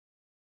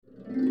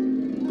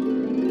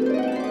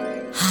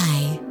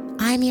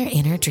I'm your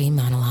inner dream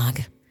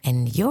monologue,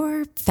 and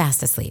you're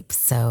fast asleep,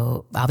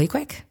 so I'll be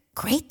quick.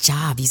 Great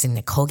job using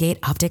the Colgate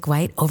Optic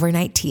White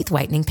Overnight Teeth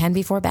Whitening Pen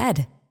before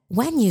bed.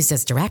 When used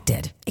as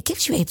directed, it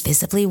gives you a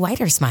visibly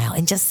whiter smile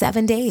in just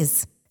 7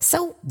 days.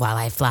 So while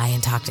I fly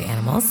and talk to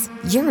animals,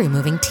 you're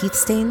removing teeth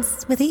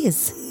stains with ease.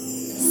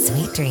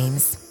 Sweet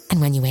dreams.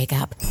 And when you wake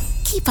up,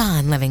 keep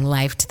on living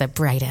life to the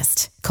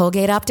brightest.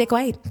 Colgate Optic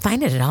White.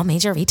 Find it at all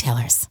major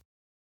retailers.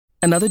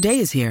 Another day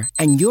is here,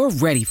 and you're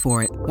ready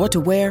for it. What to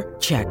wear?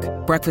 Check.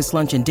 Breakfast,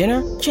 lunch, and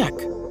dinner? Check.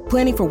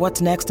 Planning for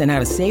what's next and how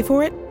to save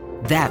for it?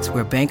 That's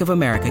where Bank of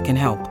America can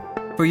help.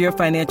 For your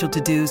financial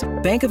to-dos,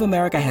 Bank of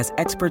America has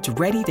experts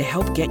ready to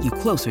help get you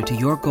closer to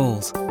your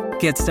goals.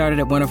 Get started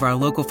at one of our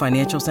local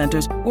financial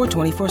centers or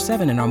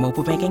 24/7 in our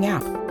mobile banking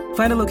app.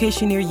 Find a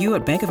location near you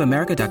at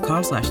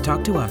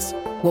bankofamerica.com/talktous.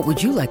 What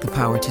would you like the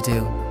power to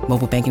do?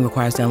 Mobile banking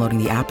requires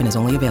downloading the app and is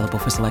only available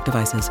for select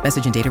devices.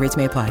 Message and data rates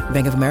may apply.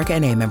 Bank of America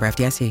N.A., member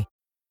FDIC.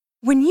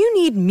 When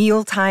you need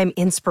mealtime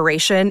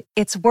inspiration,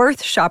 it's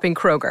worth shopping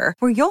Kroger,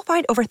 where you'll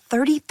find over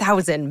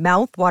 30,000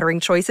 mouth-watering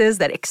choices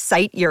that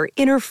excite your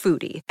inner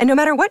foodie. And no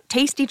matter what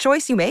tasty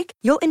choice you make,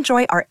 you'll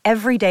enjoy our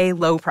everyday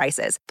low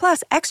prices,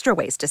 plus extra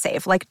ways to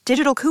save, like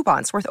digital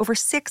coupons worth over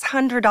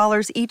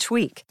 $600 each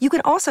week. You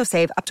can also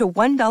save up to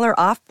 $1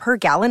 off per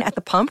gallon at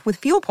the pump with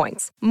fuel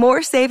points.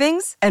 More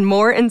savings and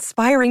more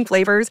inspiring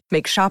flavors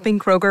make shopping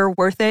Kroger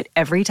worth it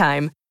every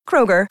time.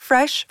 Kroger,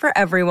 fresh for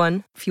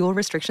everyone. Fuel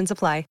restrictions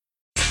apply.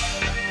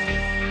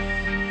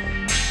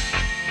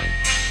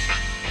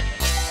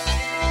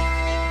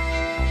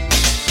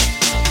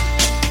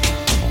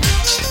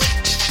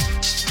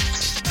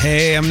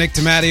 Hey, I'm Nick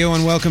DiMatteo,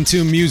 and welcome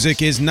to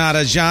Music Is Not a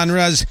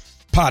Genre's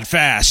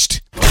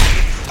PODFAST.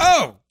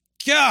 Oh,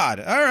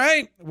 God. All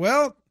right.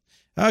 Well,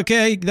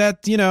 okay.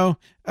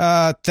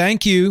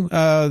 Thank you.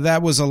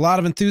 That was a lot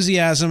of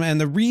enthusiasm.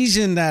 And the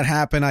reason that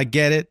happened, I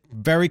get it.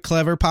 Very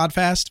clever,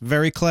 PODFAST.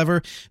 Very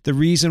clever. The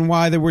reason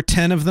why there were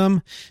 10 of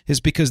them is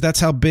because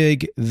that's how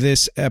big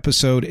this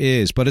episode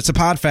is. But it's a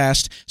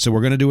PODFAST, so we're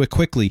going to do it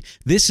quickly.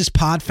 This is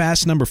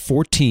PODFAST number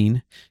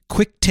 14.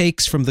 Quick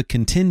takes from the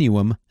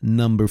Continuum,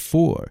 number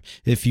 4.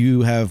 If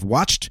you have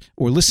watched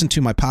or listened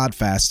to my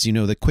podcasts, you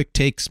know that quick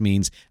takes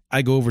means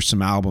I go over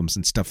some albums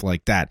and stuff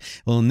like that.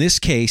 Well, in this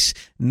case,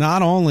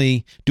 not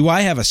only do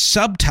I have a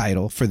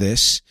subtitle for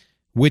this,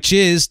 which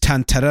is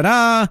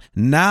tan-ta-da-da,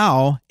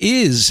 Now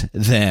Is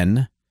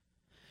Then.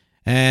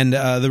 And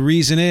the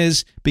reason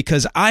is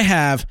because I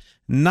have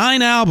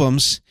 9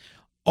 albums,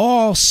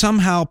 all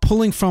somehow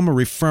pulling from or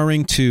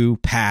referring to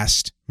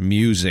past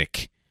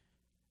music.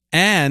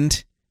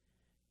 And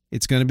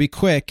it's going to be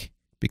quick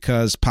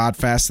because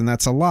PODFAST, and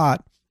that's a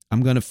lot.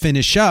 I'm going to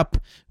finish up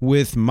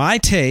with my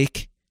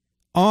take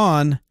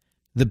on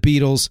the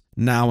Beatles'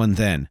 Now and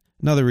Then.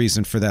 Another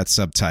reason for that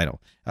subtitle.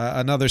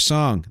 Another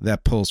song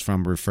that pulls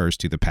from, refers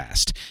to the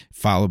past,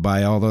 followed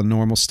by all the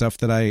normal stuff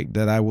that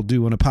I will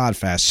do on a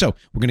PODFAST. So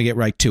we're going to get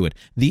right to it.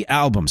 The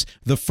albums.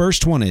 The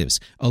first one is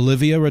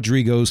Olivia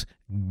Rodrigo's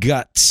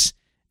Guts,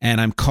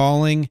 and I'm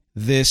calling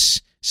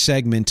this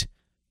segment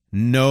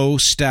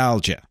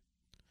Nostalgia.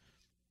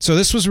 So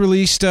this was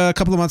released a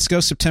couple of months ago,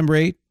 September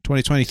 8,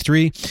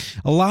 2023.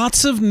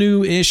 Lots of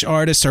new-ish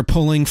artists are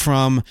pulling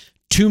from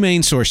two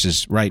main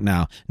sources right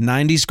now,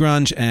 90s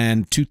grunge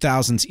and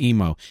 2000s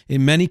emo.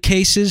 In many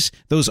cases,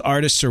 those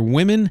artists are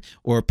women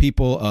or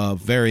people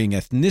of varying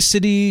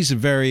ethnicities,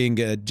 varying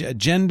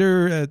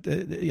gender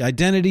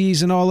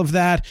identities and all of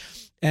that.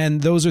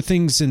 And those are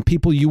things and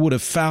people you would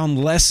have found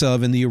less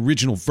of in the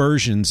original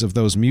versions of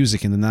those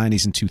music in the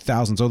 90s and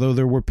 2000s, although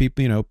there were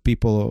people,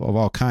 people of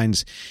all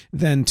kinds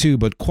then too,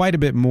 but quite a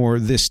bit more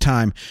this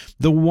time.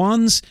 The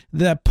ones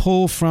that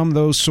pull from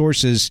those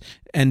sources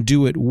and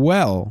do it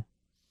well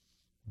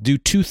do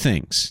two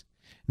things.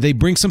 They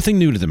bring something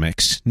new to the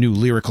mix, new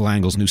lyrical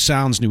angles, new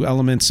sounds, new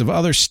elements of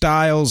other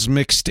styles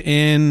mixed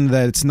in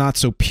that it's not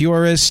so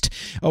purist.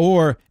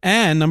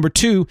 And number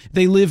two,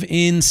 they live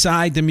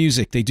inside the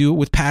music. They do it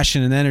with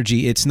passion and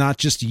energy. It's not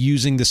just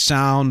using the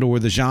sound or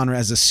the genre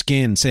as a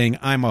skin, saying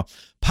I'm a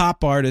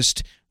pop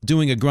artist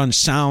doing a grunge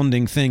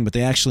sounding thing, but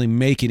they actually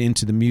make it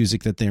into the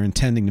music that they're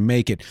intending to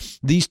make it.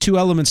 These two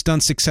elements done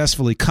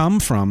successfully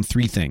come from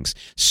three things: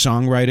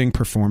 songwriting,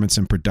 performance,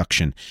 and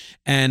production.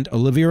 And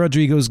Olivia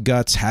Rodrigo's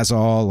Guts has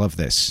all of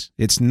this.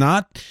 It's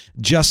not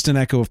just an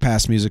echo of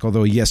past music,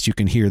 although yes, you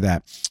can hear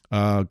that.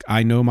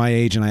 I know my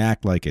age and I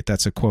act like it.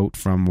 That's a quote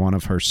from one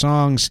of her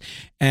songs.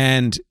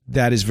 And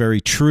that is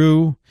very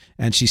true.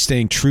 And she's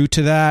staying true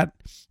to that.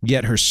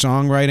 Yet her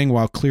songwriting,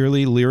 while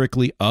clearly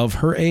lyrically of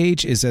her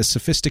age, is as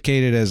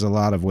sophisticated as a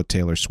lot of what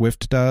Taylor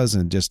Swift does,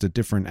 and just a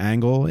different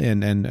angle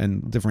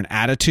and different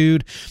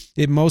attitude.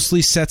 It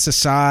mostly sets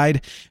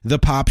aside the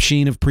pop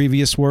sheen of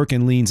previous work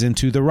and leans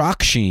into the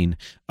rock sheen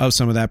of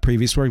some of that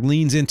previous work,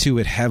 leans into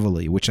it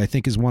heavily, which I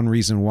think is one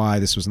reason why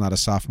this was not a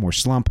sophomore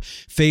slump.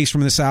 Faves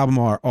from this album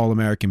are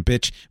all-American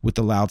bitch with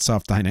the loud,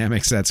 soft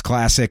dynamics. That's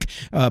classic.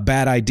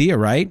 Bad Idea,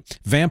 right?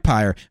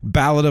 Vampire,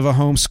 Ballad of a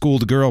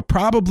Homeschooled Girl,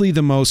 probably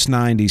the most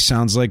 90s.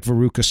 Sounds like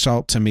Veruca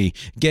Salt to me.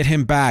 Get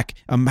Him Back,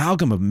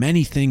 amalgam of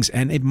many things,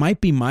 and it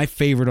might be my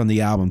favorite on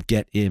the album,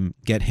 Get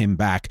Him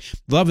Back.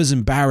 Love is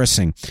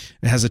Embarrassing.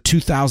 It has a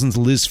 2000s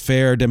Liz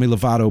Phair, Demi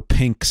Lovato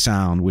Pink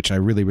sound, which I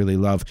really, really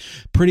love.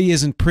 Pretty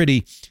Isn't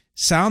Pretty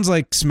sounds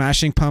like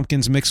Smashing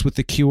Pumpkins mixed with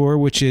The Cure,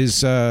 which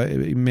is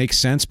it makes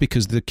sense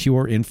because The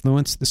Cure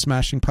influenced the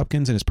Smashing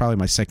Pumpkins, and it's probably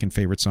my second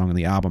favorite song on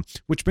the album,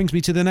 which brings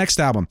me to the next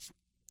album.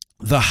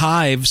 The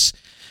Hives,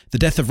 The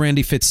Death of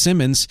Randy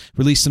Fitzsimmons,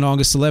 released on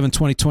August 11,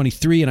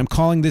 2023, and I'm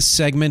calling this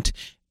segment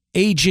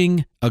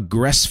Aging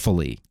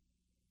Aggressively.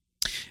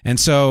 And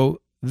so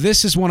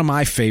this is one of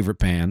my favorite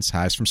bands,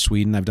 Hives from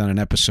Sweden. I've done an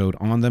episode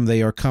on them.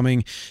 They are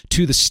coming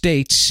to the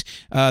States.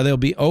 They'll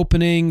be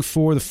opening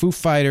for the Foo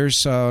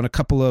Fighters on a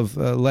couple of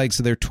legs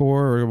of their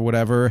tour or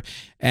whatever,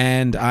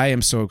 and I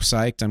am so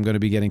psyched. I'm going to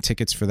be getting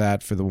tickets for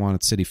that for the one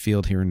at Citi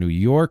Field here in New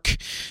York.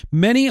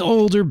 Many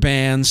older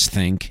bands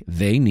think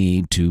they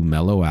need to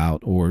mellow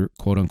out or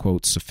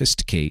quote-unquote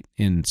sophisticate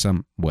in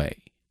some way,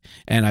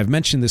 and I've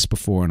mentioned this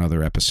before in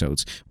other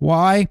episodes.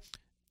 Why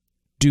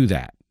do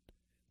that?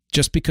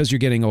 Just because you're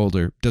getting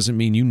older doesn't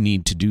mean you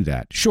need to do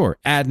that. Sure,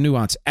 add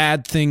nuance,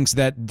 add things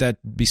that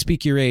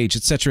bespeak your age,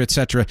 etc.,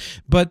 etc.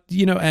 But,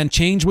 and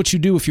change what you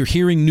do if you're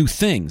hearing new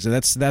things.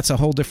 That's a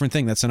whole different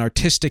thing. That's an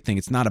artistic thing.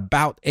 It's not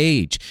about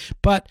age.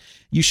 But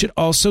you should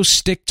also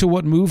stick to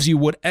what moves you,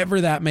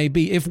 whatever that may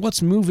be. If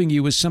what's moving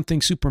you is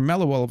something super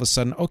mellow all of a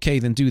sudden, okay,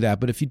 then do that.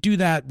 But if you do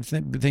that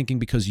thinking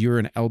because you're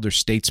an elder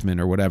statesman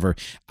or whatever,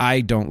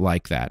 I don't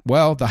like that.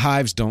 Well, the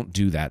Hives don't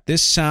do that.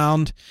 This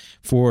sound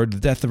for The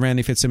Death of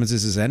Randy Fitzsimmons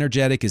is as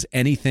energetic as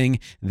anything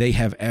they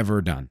have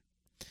ever done.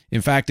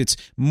 In fact, it's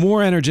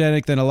more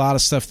energetic than a lot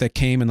of stuff that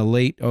came in the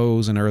late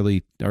O's and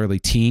early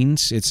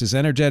teens. It's as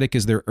energetic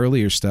as their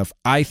earlier stuff,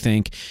 I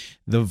think.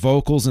 The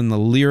vocals and the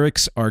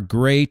lyrics are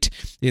great.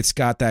 It's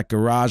got that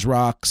garage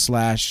rock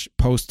 /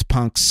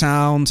 post-punk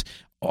sound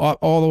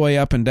all the way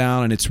up and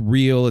down, and it's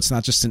real. It's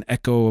not just an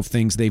echo of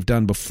things they've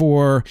done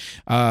before.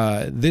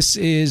 This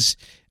is...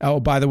 Oh,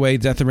 by the way,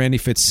 Death of Randy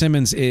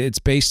Fitzsimmons, it's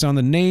based on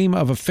the name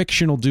of a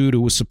fictional dude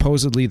who was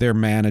supposedly their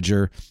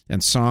manager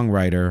and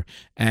songwriter.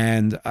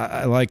 And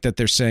I like that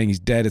they're saying he's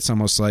dead. It's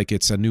almost like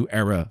it's a new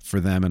era for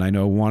them. And I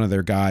know one of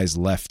their guys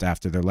left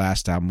after their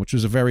last album, which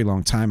was a very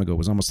long time ago. It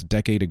was almost a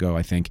decade ago,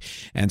 I think.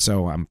 And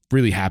so I'm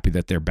really happy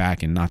that they're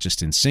back and not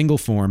just in single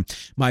form.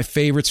 My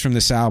favorites from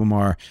this album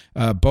are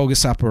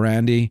Bogus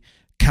Operandi,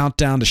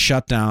 Countdown to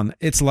Shutdown.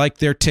 It's like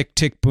their Tick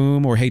Tick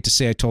Boom or Hate to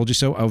Say I Told You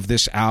So of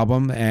this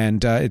album,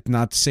 and it's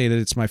not to say that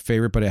it's my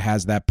favorite, but it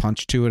has that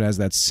punch to it, has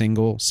that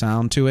single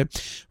sound to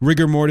it.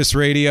 Rigor Mortis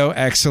Radio,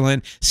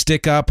 excellent.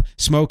 Stick Up,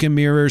 Smoke and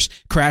Mirrors,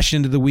 Crash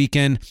Into the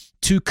Weekend.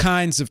 Two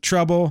Kinds of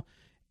Trouble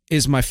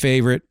is my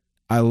favorite.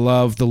 I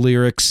love the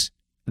lyrics.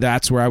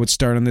 That's where I would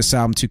start on this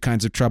album, Two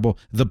Kinds of Trouble.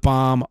 The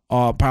Bomb,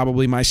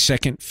 probably my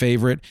second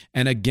favorite,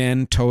 and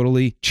again,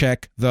 totally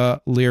check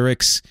the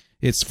lyrics.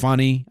 It's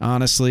funny,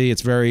 honestly.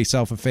 It's very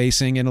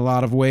self-effacing in a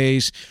lot of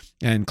ways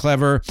and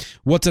clever.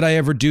 What Did I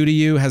Ever Do to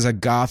You has a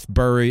goth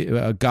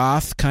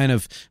kind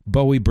of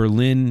Bowie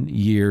Berlin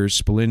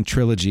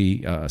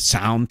trilogy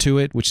sound to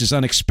it, which is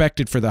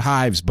unexpected for the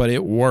Hives, but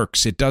it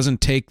works. It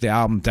doesn't take the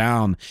album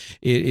down.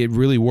 It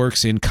really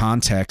works in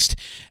context.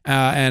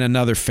 And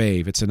another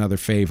fave. It's another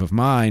fave of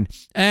mine.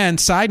 And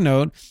side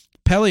note,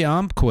 Pelle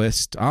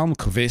Almqvist,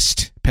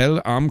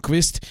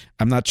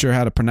 I'm not sure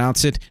how to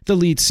pronounce it, the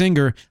lead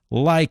singer,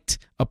 liked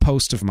a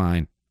post of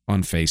mine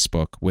on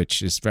Facebook,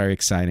 which is very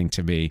exciting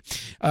to me.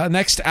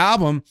 Next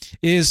album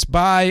is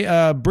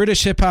by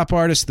British hip-hop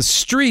artist The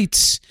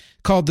Streets,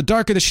 called The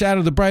Darker the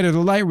Shadow, The Brighter the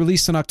Light,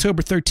 released on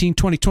October 13,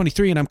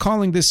 2023, and I'm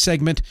calling this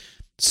segment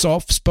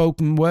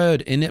Soft-Spoken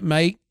Word, innit,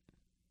 mate?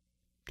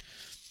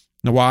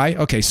 Now, why?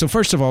 Okay, so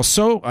first of all,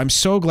 I'm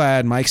so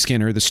glad Mike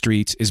Skinner, The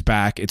Streets, is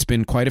back. It's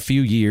been quite a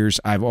few years.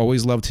 I've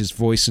always loved his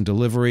voice and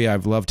delivery.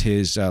 I've loved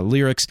his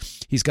lyrics.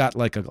 He's got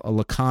like a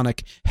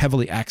laconic,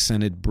 heavily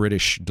accented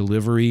British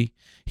delivery.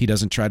 He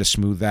doesn't try to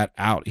smooth that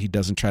out. He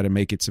doesn't try to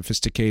make it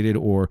sophisticated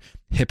or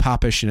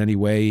hip-hop-ish in any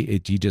way.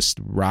 He just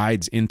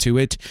rides into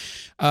it.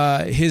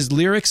 His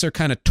lyrics are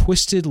kind of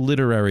twisted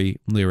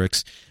literary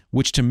lyrics,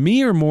 which to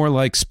me are more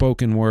like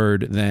spoken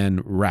word than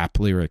rap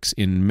lyrics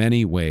in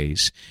many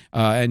ways.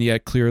 And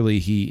yet clearly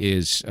he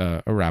is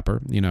a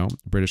rapper,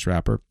 British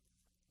rapper,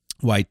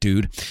 white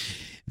dude.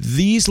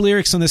 These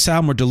lyrics on this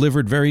album are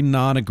delivered very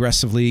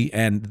non-aggressively,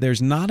 and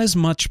there's not as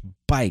much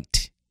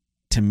bite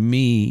to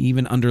me,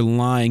 even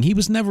underlying. He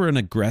was never an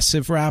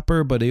aggressive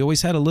rapper, but he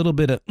always had a little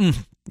bit of,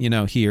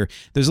 here.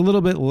 There's a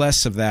little bit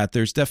less of that.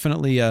 There's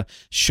definitely a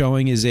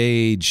showing his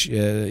age,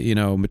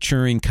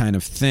 maturing kind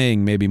of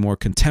thing, maybe more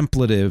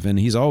contemplative, and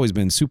he's always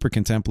been super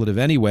contemplative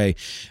anyway.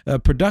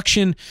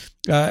 Production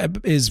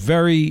is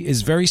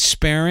very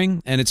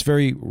sparing, and it's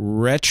very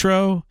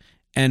retro,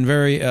 and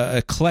very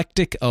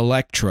eclectic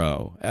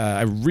electro.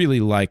 I really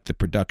like the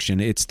production.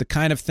 It's the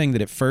kind of thing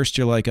that at first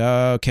you're like,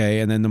 oh, okay,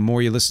 and then the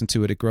more you listen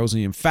to it, it grows on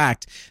you. In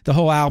fact, the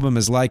whole album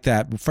is like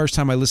that. The first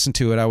time I listened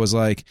to it, I was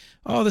like,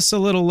 oh, this is a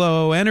little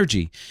low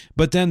energy.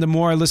 But then the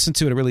more I listen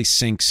to it, it really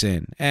sinks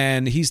in.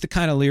 And he's the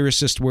kind of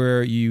lyricist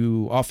where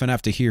you often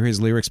have to hear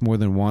his lyrics more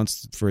than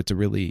once for it to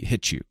really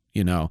hit you.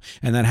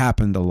 And that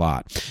happened a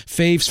lot.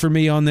 Faves for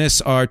me on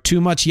this are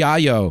Too Much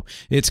Yayo.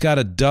 It's got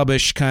a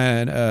dubbish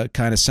kind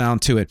of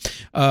sound to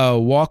it.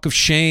 Walk of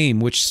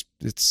Shame, which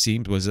it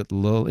seemed was a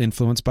little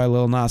influenced by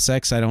Lil Nas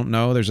X. I don't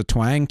know. There's a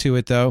twang to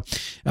it though,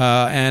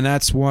 and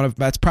that's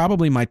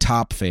probably my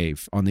top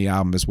fave on the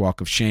album is Walk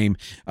of Shame.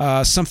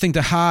 Something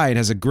to Hide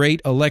has a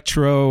great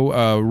electro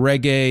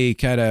reggae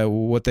kind of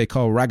what they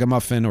call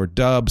ragamuffin or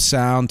dub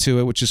sound to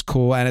it, which is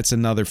cool, and it's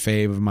another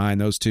fave of mine.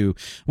 Those two,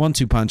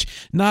 1-2 punch.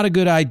 Not a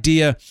Good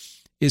Idea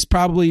is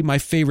probably my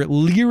favorite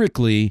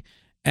lyrically.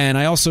 And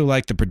I also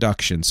like the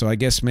production, so I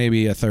guess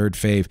maybe a third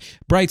fave.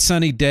 Bright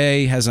Sunny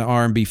Day has an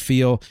R&B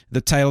feel. The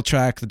title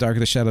track, The Darker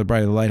the Shadow, The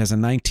Brighter the Light, has a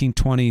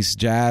 1920s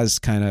jazz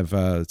kind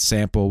of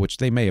sample, which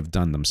they may have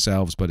done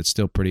themselves, but it's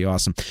still pretty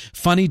awesome.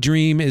 Funny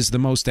Dream is the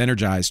most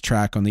energized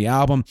track on the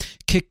album.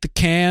 Kick the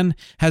Can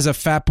has a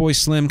Fatboy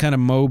Slim kind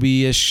of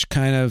Moby-ish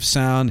kind of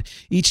sound.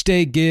 Each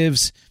Day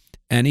Gives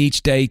and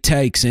Each Day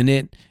Takes in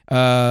it.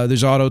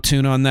 There's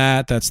auto-tune on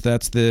that. That's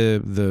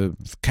the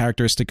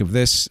characteristic of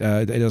this.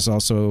 It is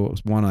also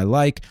one I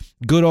like.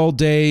 Good Old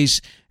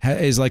Days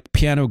is like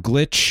piano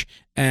glitch,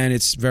 and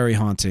it's very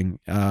haunting.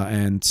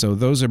 And so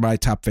those are my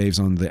top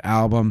faves on the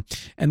album.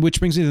 And which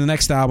brings me to the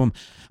next album,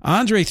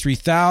 Andre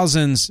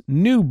 3000's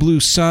New Blue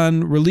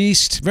Sun,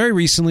 released very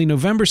recently,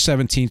 November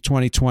 17th,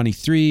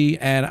 2023.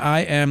 And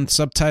I am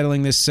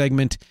subtitling this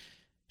segment,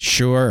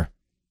 Sure.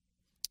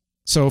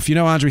 So if you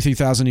know Andre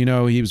 3000, you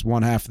know he was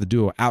one half of the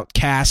duo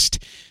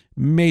Outkast.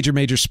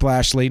 Major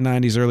splash, late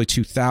 90s, early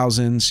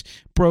 2000s.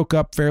 Broke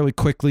up fairly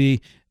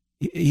quickly.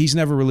 He's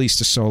never released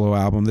a solo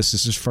album. This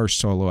is his first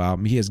solo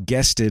album. He has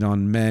guested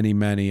on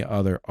many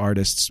other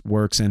artists'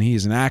 works, and he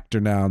is an actor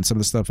now, and some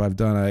of the stuff I've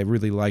done, I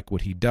really like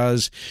what he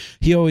does.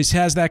 He always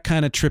has that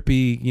kind of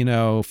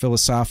trippy,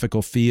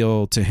 philosophical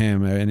feel to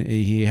him, and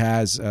he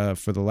has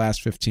for the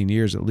last 15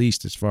 years at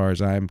least, as far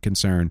as I'm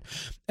concerned.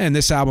 And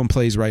this album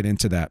plays right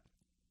into that.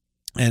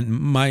 And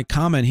my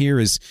comment here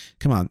is,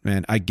 come on,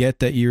 man, I get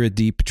that you're a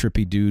deep,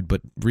 trippy dude,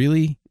 but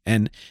really?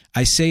 And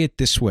I say it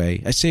this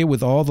way. I say it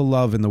with all the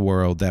love in the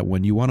world that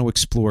when you want to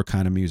explore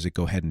kind of music,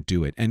 go ahead and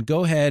do it. And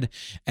go ahead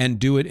and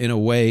do it in a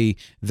way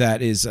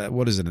that is,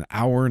 an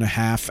hour and a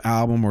half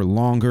album or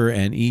longer,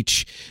 and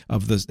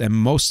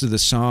most of the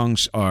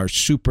songs are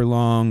super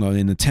long,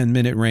 in the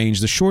 10-minute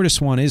range. The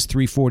shortest one is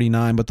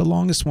 3:49, but the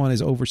longest one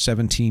is over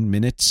 17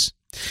 minutes.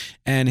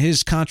 And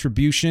his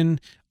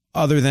contribution,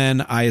 other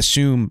than, I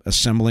assume,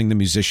 assembling the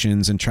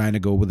musicians and trying to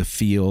go with a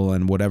feel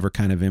and whatever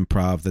kind of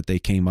improv that they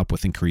came up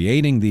with in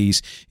creating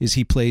these, is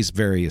he plays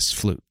various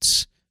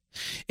flutes.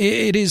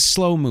 It is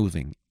slow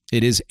moving.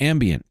 It is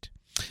ambient,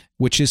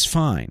 which is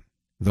fine.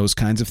 Those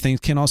kinds of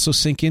things can also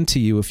sink into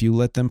you if you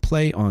let them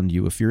play on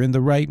you, if you're in the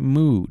right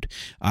mood.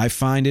 I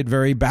find it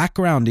very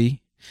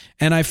backgroundy,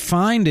 and I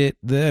find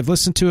I've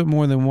listened to it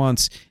more than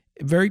once,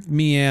 very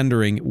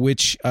meandering,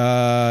 which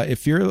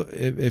if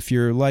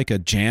you're like a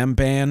jam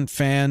band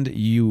fan,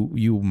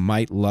 you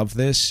might love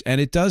this.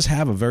 And it does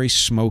have a very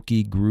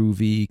smoky,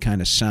 groovy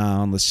kind of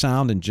sound. The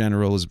sound in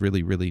general is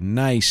really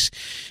nice,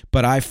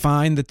 but I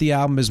find that the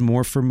album is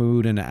more for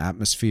mood and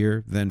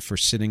atmosphere than for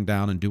sitting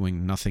down and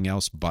doing nothing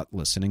else but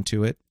listening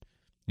to it.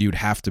 You'd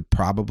have to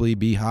probably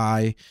be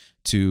high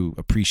to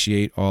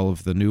appreciate all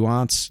of the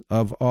nuance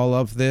of all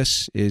of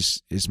this,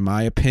 is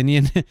my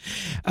opinion.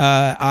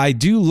 I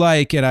do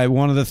like, and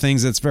one of the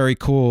things that's very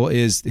cool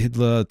is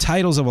the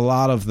titles of a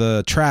lot of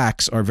the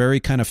tracks are very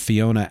kind of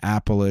Fiona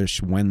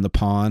Apple-ish, When the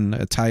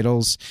Pawn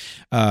titles.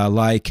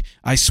 Like,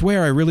 I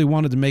swear I really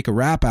wanted to make a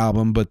rap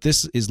album, but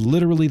this is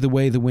literally the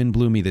way the wind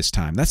blew me this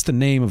time. That's the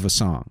name of a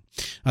song.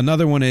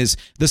 Another one is,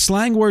 the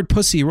slang word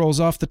pussy rolls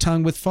off the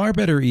tongue with far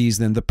better ease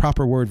than the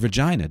proper word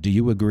vagina. Do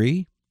you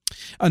agree?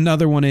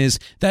 Another one is,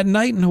 that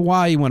night in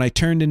Hawaii when I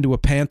turned into a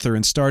panther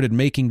and started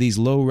making these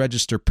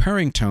low-register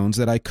purring tones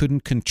that I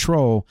couldn't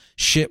control,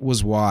 shit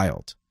was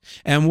wild.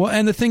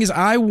 And the thing is,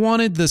 I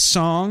wanted the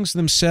songs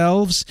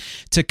themselves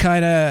to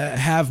kind of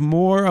have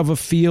more of a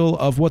feel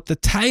of what the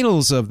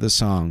titles of the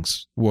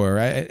songs were.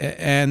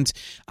 And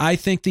I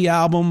think the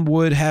album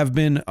would have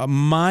been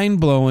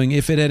mind-blowing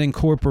if it had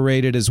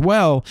incorporated as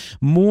well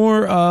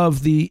more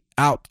of the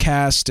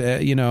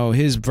Outkast,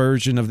 his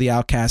version of the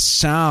Outkast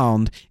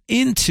sound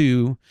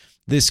into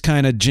this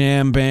kind of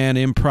jam band,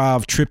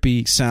 improv,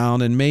 trippy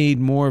sound, and made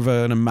more of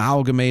an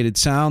amalgamated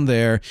sound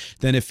there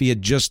than if he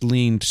had just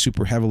leaned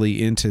super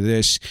heavily into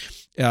this.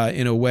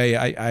 In a way,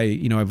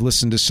 I've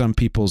listened to some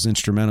people's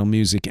instrumental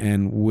music,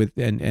 and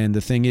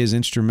the thing is,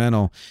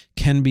 instrumental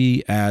can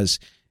be as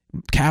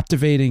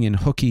captivating and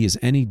hooky as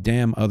any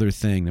damn other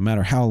thing, no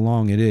matter how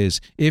long it is,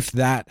 if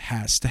it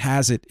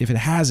has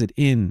it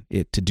in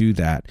it to do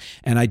that.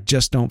 And I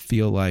just don't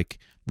feel like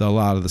a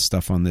lot of the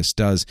stuff on this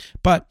does.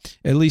 But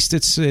at least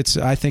it's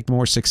I think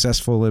more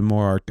successful and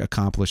more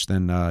accomplished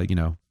than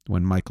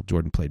when Michael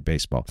Jordan played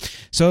baseball.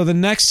 So the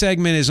next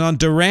segment is on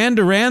Duran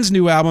Duran's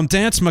new album,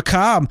 Danse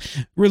Macabre,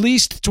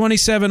 released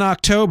 27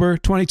 October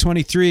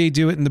 2023.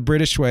 Do it in the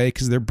British way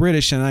because they're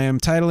British, and I am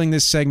titling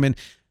this segment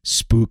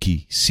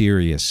Spooky,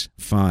 Serious,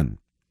 Fun.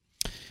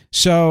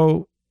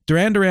 So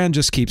Duran Duran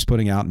just keeps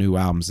putting out new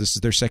albums. This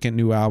is their second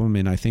new album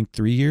in, I think,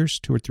 2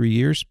 or 3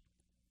 years.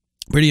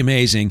 Pretty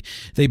amazing.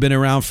 They've been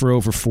around for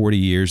over 40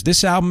 years.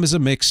 This album is a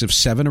mix of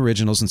 7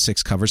 originals and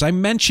 6 covers. I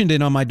mentioned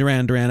it on my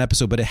Duran Duran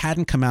episode, but it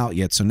hadn't come out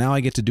yet, so now I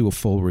get to do a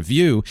full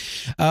review.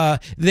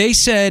 They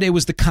said it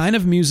was the kind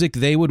of music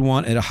they would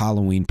want at a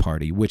Halloween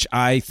party, which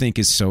I think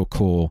is so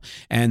cool,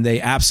 and they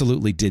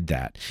absolutely did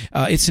that.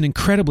 It's an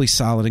incredibly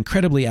solid,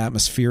 incredibly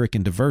atmospheric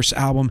and diverse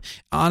album.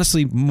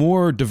 Honestly,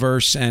 more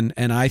diverse and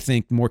I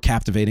think more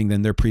captivating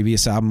than their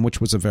previous album,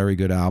 which was a very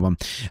good album.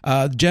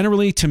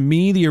 Generally, to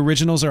me, the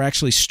originals are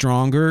actually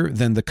stronger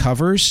than the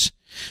covers,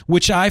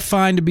 which I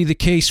find to be the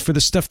case for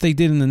the stuff they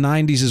did in the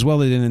 90s as well.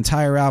 They did an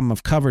entire album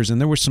of covers, and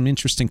there were some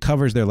interesting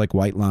covers there, like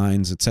White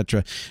Lines,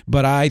 etc.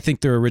 But I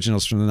think their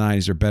originals from the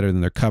 90s are better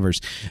than their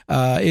covers.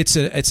 It's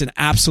an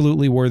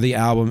absolutely worthy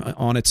album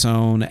on its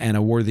own, and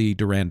a worthy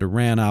Duran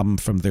Duran album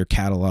from their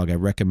catalog. I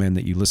recommend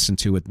that you listen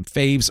to it. And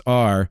faves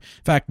are,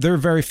 in fact, there are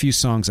very few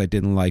songs I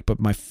didn't like, but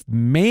my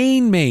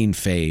main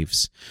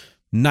faves: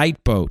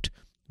 Night Boat,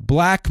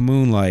 Black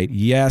Moonlight,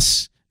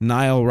 yes,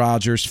 Nile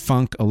Rodgers,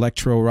 funk,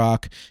 electro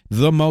rock,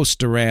 the most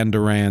Duran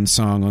Duran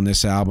song on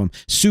this album,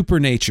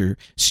 Supernature,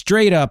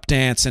 straight up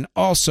dance, and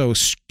also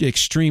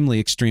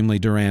extremely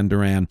Duran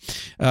Duran.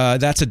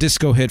 That's a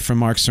disco hit from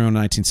Mark Cerrone in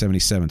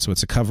 1977, so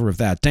it's a cover of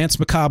that. Danse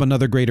Macabre,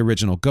 another great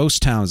original.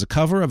 Ghost Town is a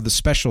cover of the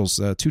Specials,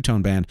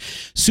 two-tone band.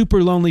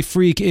 Super Lonely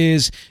Freak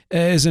is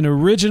an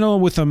original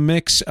with a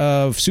mix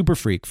of Super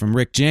Freak from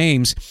Rick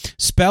James.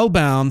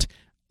 Spellbound,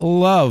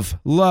 love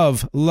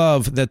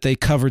that they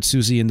covered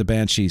Susie and the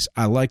Banshees.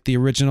 I like the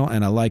original,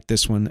 and I like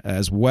this one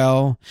as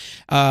well.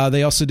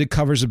 They also did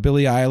covers of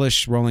Billie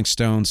Eilish, Rolling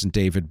Stones, and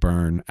David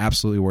Byrne.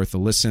 Absolutely worth a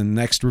listen.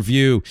 Next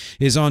review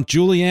is on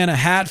Juliana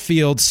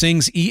Hatfield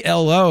Sings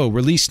ELO,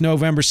 released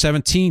November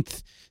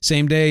 17th,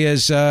 same day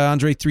as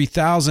Andre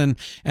 3000,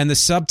 and the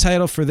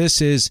subtitle for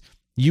this is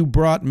You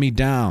Brought Me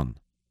Down.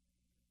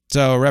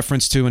 So a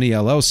reference to an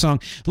ELO song.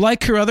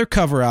 Like her other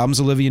cover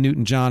albums, Olivia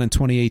Newton-John in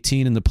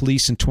 2018 and The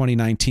Police in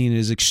 2019, it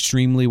is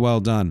extremely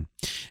well done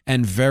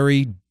and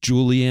very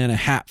Juliana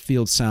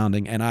Hatfield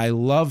sounding. And I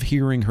love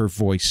hearing her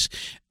voice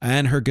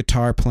and her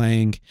guitar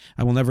playing.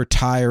 I will never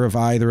tire of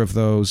either of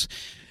those.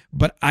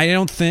 But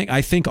I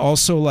think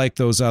also like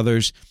those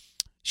others,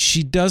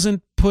 she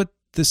doesn't put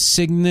the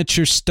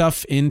signature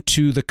stuff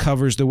into the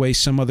covers the way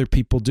some other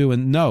people do.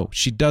 And no,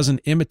 she doesn't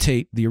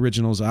imitate the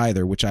originals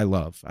either, which I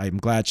love. I'm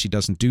glad she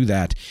doesn't do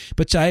that.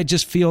 But I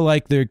just feel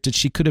like that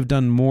she could have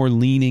done more,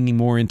 leaning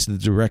more into the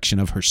direction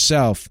of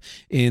herself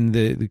in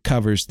the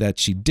covers that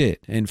she did.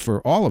 And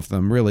for all of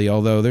them, really,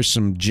 although there's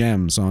some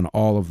gems on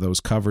all of those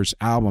covers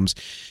albums.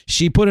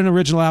 She put an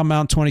original album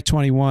out in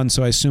 2021,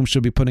 so I assume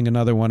she'll be putting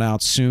another one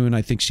out soon.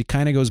 I think she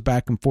kind of goes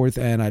back and forth,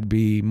 and I'd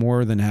be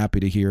more than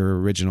happy to hear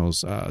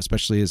originals,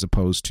 especially as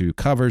opposed to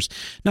covers.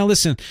 Now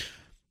listen,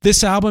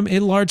 this album,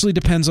 it largely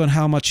depends on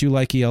how much you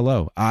like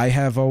ELO. I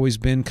have always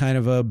been kind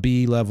of a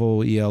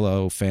B-level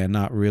ELO fan,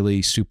 not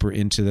really super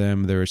into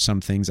them. There are some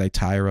things I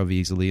tire of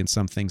easily and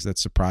some things that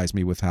surprise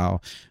me with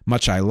how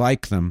much I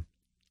like them.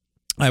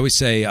 I always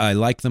say I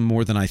like them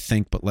more than I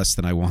think, but less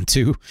than I want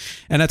to.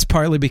 And that's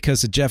partly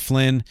because of Jeff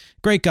Lynne.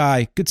 Great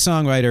guy, good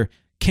songwriter.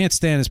 Can't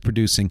stand his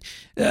producing.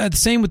 The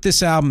same with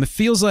this album. It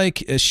feels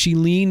like she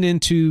leaned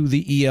into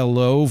the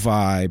ELO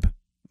vibe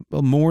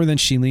more than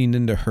she leaned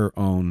into her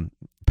own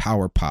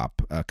power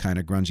pop, kind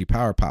of grungy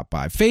power pop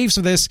vibe. Faves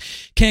of this,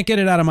 Can't Get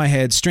It Out of My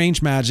Head,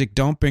 Strange Magic,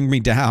 Don't Bring Me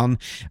Down,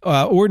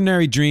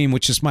 Ordinary Dream,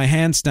 which is my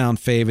hands down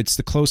fave. It's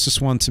the closest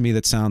one to me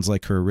that sounds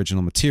like her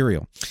original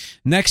material.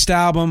 Next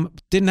album,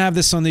 didn't have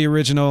this on the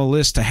original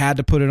list. I had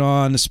to put it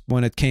on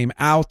when it came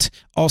out.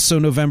 Also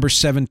November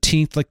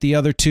 17th, like the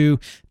other two,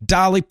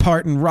 Dolly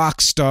Parton,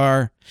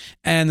 Rockstar.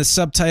 And the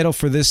subtitle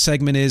for this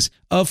segment is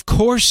Of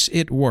Course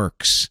It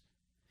Works.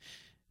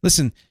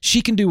 Listen,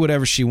 she can do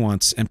whatever she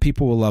wants, and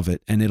people will love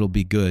it, and it'll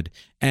be good.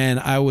 And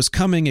I was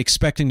coming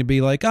expecting to be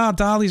like,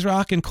 Dolly's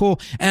rocking,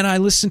 cool. And I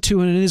listened to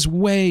it, and it is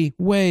way,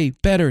 way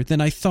better than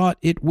I thought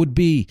it would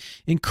be.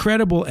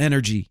 Incredible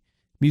energy.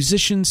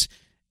 Musicians,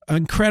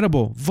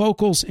 incredible.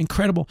 Vocals,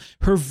 incredible.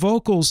 Her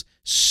vocals,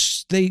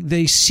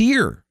 they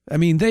sear. I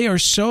mean, they are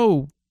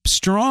so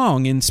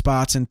strong in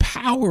spots and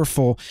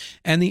powerful,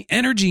 and the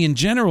energy in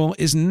general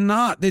is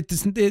not,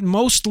 it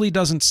mostly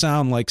doesn't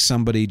sound like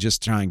somebody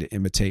just trying to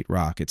imitate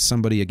rock. It's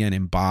somebody, again,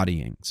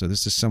 embodying. So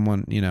this is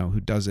someone, who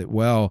does it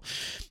well.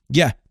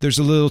 Yeah, there's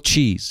a little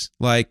cheese.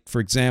 Like,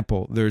 for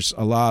example, there's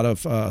a lot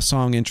of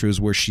song intros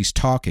where she's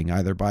talking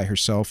either by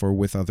herself or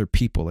with other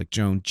people, like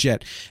Joan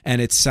Jett,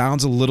 and it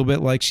sounds a little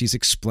bit like she's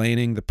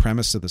explaining the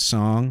premise of the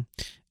song.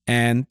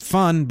 And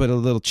fun, but a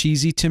little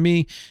cheesy to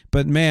me.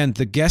 But man,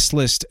 the guest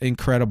list,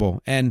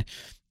 incredible. And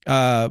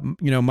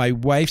My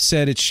wife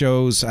said it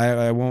shows,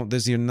 I won't,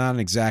 this is not an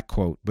exact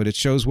quote, but it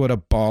shows what a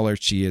baller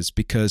she is,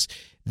 because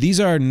these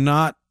are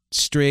not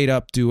straight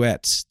up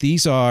duets.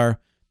 These are,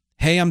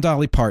 hey, I'm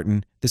Dolly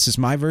Parton. This is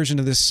my version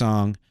of this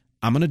song.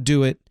 I'm going to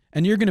do it,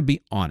 and you're going to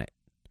be on it.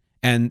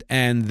 And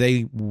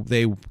they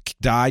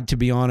died to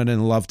be on it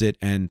and loved it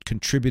and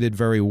contributed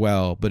very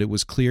well, but it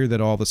was clear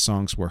that all the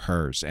songs were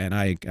hers. And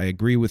I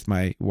agree with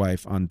my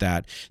wife on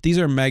that. These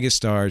are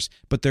megastars,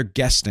 but they're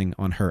guesting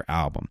on her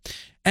album.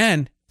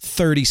 And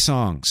 30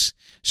 songs.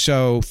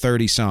 So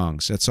 30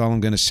 songs. That's all I'm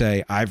going to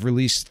say. I've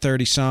released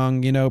 30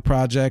 song,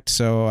 project,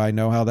 so I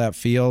know how that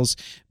feels,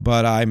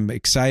 but I'm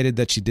excited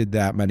that she did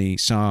that many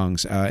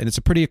songs. And it's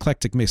a pretty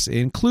eclectic mix. It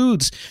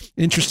includes,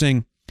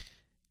 interesting,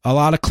 a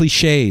lot of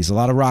cliches, a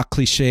lot of rock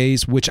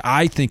cliches, which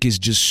I think is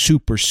just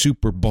super,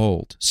 super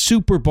bold.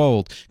 Super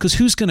bold, because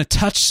who's going to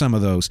touch some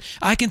of those?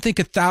 I can think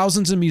of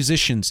thousands of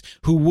musicians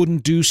who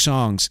wouldn't do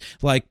songs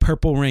like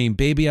Purple Rain,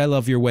 Baby I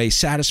Love Your Way,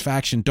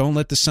 Satisfaction, Don't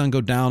Let the Sun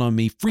Go Down on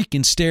Me,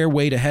 freaking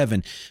Stairway to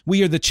Heaven,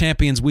 We Are the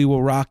Champions, We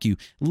Will Rock You,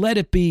 Let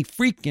It Be,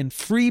 freaking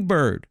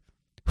Freebird.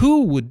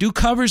 Who would do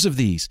covers of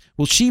these?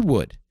 Well, she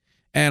would.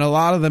 And a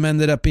lot of them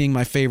ended up being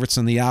my favorites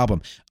on the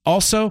album.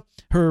 Also,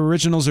 her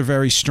originals are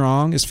very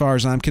strong as far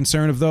as I'm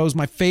concerned of those.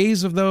 My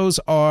faves of those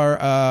are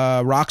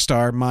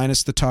Rockstar,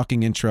 minus the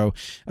talking intro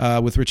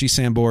with Richie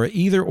Sambora.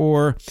 Either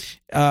or,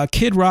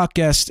 Kid Rock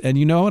guest. And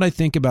you know what I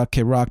think about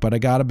Kid Rock, but I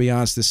got to be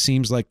honest, this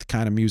seems like the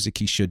kind of music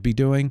he should be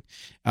doing.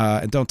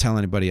 And don't tell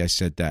anybody I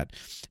said that.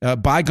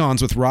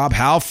 Bygones with Rob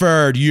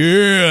Halford,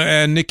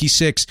 yeah, and Nikki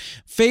Sixx.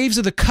 Faves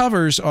of the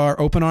covers are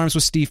Open Arms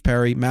with Steve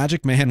Perry,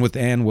 Magic Man with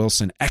Ann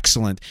Wilson,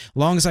 excellent.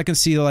 Long as I Can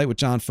See the Light with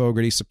John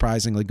Fogerty,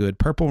 surprisingly good.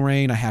 Purple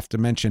Rain, I have to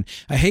mention.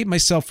 I Hate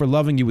Myself for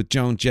Loving You with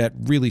Joan Jett,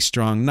 really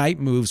strong. Night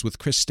Moves with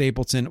Chris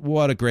Stapleton,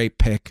 what a great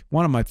pick.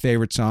 One of my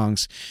favorite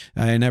songs.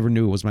 I never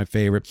knew it was my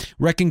favorite.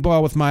 Wrecking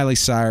Ball with Miley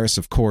Cyrus,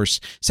 of course.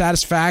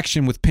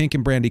 Satisfaction with Pink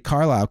and Brandi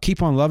Carlile.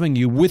 Keep on Loving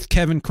You with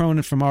Kevin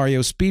Cronin from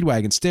REO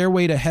Speedwagon.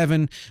 Stairway to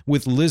Heaven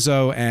with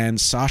Lizzo and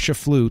Sasha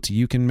Flute.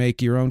 You can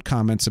make your own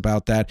comments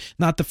about that.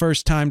 Not the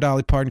first time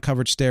Dolly Parton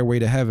covered Stairway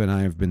to Heaven,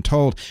 I have been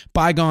told.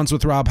 Bygones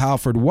with Rob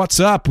Halford. What's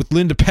Up with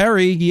Linda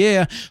Perry,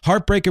 yeah.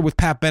 Heartbreaker with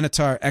Pat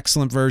Benatar,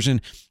 excellent version.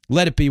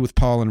 Let It Be with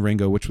Paul and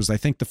Ringo, which was, I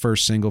think, the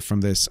first single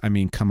from this. I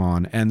mean, come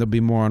on. And there'll be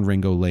more on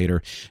Ringo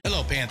later.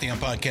 Hello, Pantheon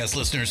podcast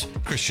listeners.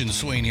 Christian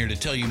Swain here to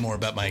tell you more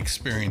about my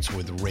experience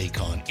with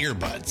Raycon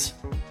earbuds.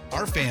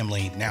 Our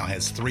family now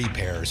has 3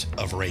 pairs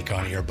of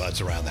Raycon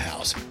earbuds around the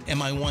house, and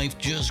my wife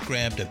just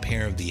grabbed a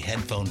pair of the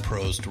Headphone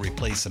Pros to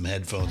replace some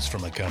headphones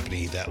from a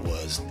company that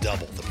was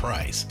double the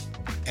price.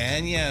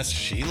 And yes,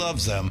 she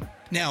loves them.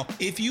 Now,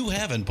 if you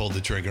haven't pulled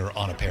the trigger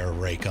on a pair of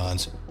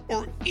Raycons,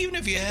 or even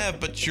if you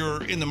have, but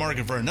you're in the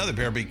market for another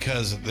pair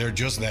because they're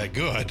just that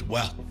good,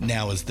 well,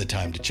 now is the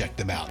time to check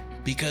them out,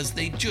 because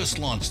they just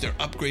launched their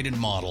upgraded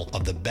model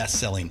of the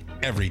best-selling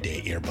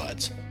everyday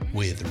earbuds.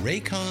 With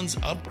Raycon's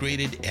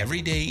upgraded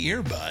everyday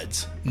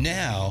earbuds,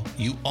 now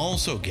you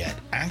also get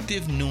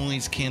active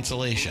noise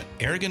cancellation,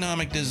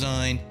 ergonomic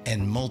design,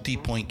 and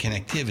multi-point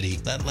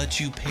connectivity that lets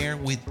you pair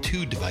with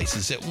 2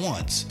 devices at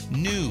once.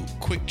 New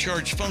quick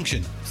charge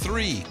function,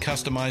 3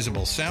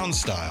 customizable sound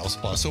styles,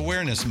 plus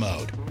awareness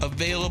mode.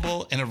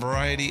 Available in a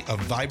variety of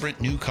vibrant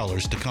new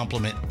colors to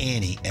complement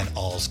any and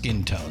all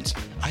skin tones.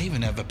 I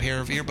even have a pair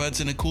of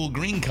earbuds in a cool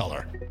green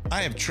color.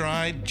 I have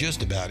tried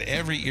just about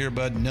every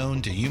earbud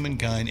known to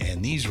humankind,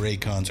 and these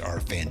Raycons are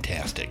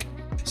fantastic.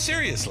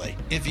 Seriously,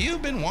 if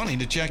you've been wanting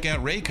to check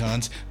out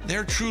Raycons,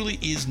 there truly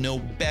is no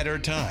better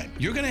time.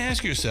 You're going to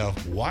ask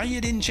yourself why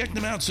you didn't check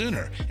them out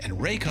sooner, and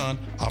Raycon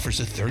offers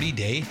a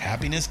 30-day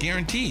happiness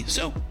guarantee.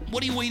 So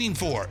what are you waiting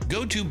for?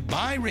 Go to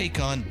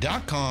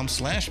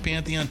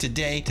buyraycon.com/Pantheon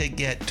today to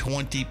get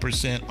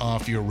 20%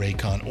 off your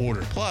Raycon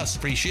order, plus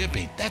free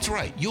shipping. That's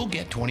right, you'll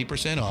get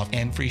 20% off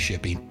and free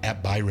shipping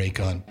at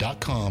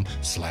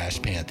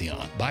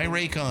buyraycon.com/Pantheon.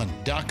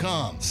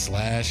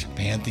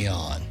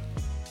 buyraycon.com/Pantheon.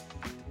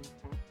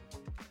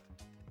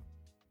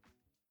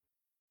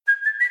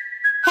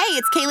 Hey,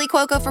 it's Kaylee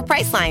Cuoco for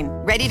Priceline.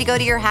 Ready to go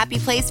to your happy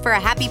place for a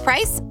happy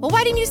price? Well,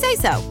 why didn't you say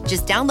so?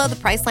 Just download the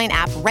Priceline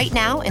app right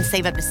now and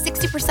save up to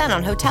 60%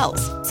 on hotels.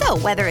 So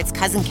whether it's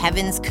Cousin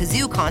Kevin's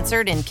Kazoo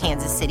Concert in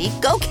Kansas City,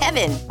 go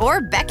Kevin,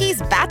 or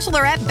Becky's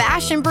Bachelorette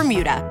Bash in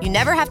Bermuda, you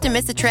never have to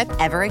miss a trip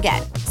ever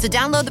again. So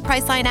download the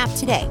Priceline app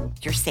today.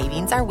 Your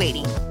savings are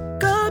waiting.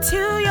 Go to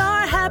your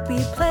happy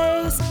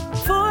place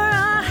for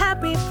a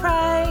happy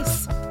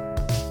price.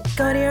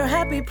 Go to your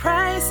happy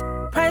price,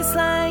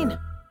 Priceline.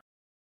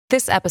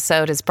 This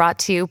episode is brought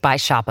to you by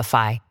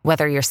Shopify.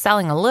 Whether you're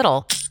selling a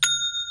little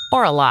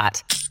or a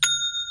lot,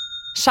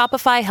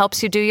 Shopify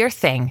helps you do your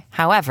thing,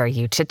 however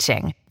you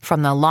cha-ching.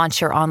 From the launch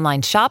your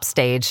online shop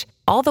stage,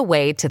 all the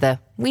way to the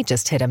we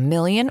just hit 1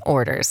 million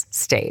orders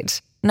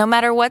stage. No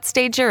matter what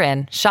stage you're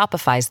in,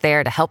 Shopify's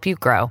there to help you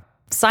grow.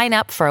 Sign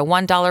up for a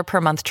 $1 per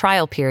month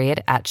trial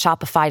period at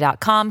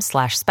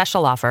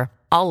shopify.com/special offer,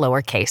 all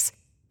lowercase.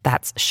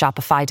 That's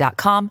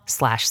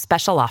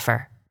shopify.com/special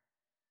offer.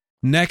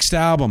 Next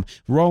album,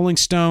 Rolling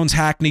Stones'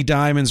 Hackney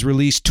Diamonds,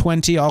 released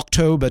 20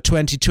 October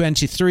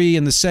 2023,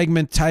 and the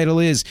segment title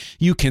is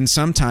You Can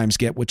Sometimes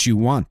Get What You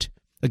Want.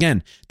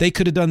 Again, they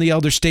could have done the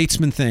Elder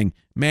Statesman thing.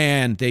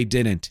 Man, they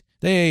didn't.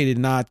 They did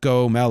not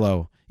go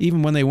mellow.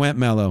 Even when they went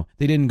mellow,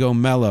 they didn't go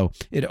mellow.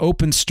 It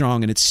opens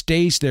strong and it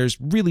stays there. It's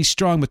really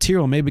strong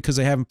material, maybe because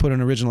they haven't put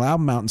an original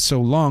album out in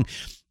so long.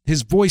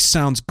 His voice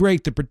sounds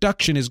great. The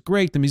production is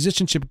great. The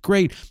musicianship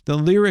great. The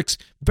lyrics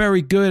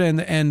very good,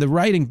 and the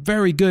writing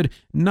very good.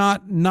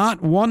 Not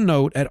one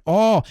note at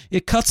all.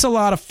 It cuts a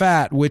lot of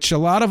fat, which a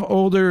lot of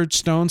older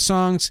Stone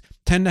songs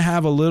tend to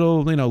have a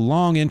little,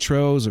 long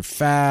intros or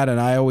fat, and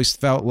I always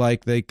felt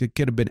like they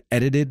could have been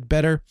edited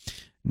better.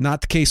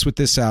 Not the case with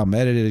this album.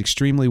 Edited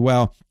extremely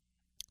well.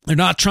 They're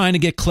not trying to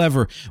get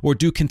clever or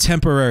do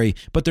contemporary,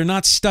 but they're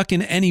not stuck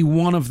in any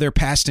one of their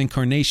past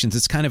incarnations.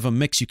 It's kind of a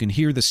mix. You can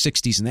hear the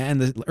 60s and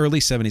the early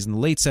 70s and the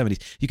late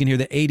 70s. You can hear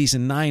the 80s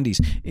and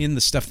 90s in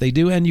the stuff they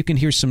do, and you can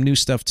hear some new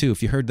stuff too.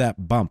 If you heard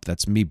that bump,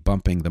 that's me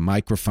bumping the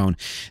microphone.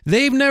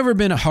 They've never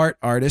been a heart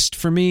artist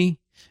for me.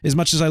 As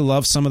much as I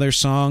love some of their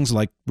songs,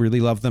 like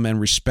really love them and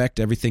respect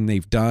everything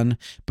they've done.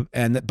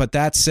 But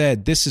that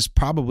said, this is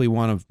probably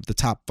one of the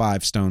top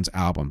 5 Stones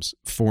albums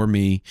for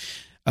me.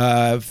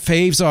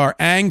 Faves are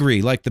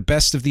Angry, like the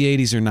best of the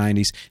 80s or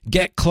 90s.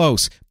 Get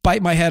Close,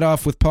 Bite My Head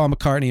Off with Paul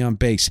McCartney on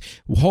bass.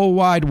 Whole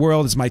Wide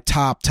World is my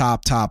top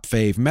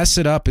fave. Mess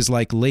It Up is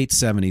like late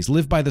 70s.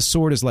 Live by the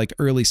Sword is like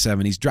early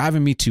 70s.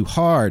 Driving Me Too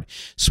Hard.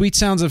 Sweet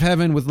Sounds of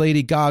Heaven with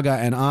Lady Gaga,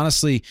 and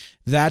honestly,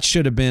 that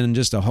should have been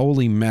just a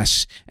holy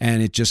mess,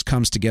 and it just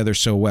comes together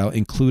so well,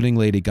 including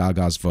Lady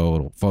Gaga's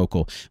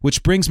vocal.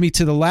 Which brings me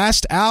to the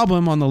last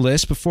album on the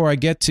list before I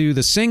get to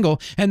the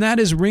single, and that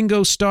is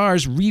Ringo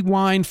Starr's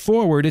Rewind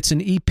Forward. It's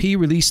an EP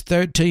released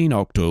 13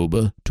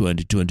 October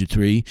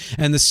 2023,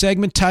 and the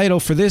segment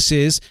title for this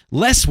is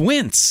Less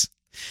Wince.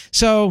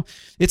 So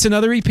it's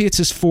another EP. It's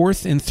his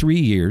 4th in 3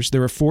 years.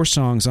 There are 4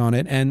 songs on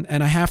it, and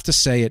I have to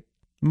say it,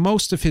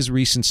 most of his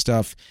recent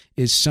stuff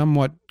is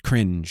somewhat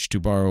cringe, to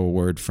borrow a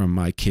word from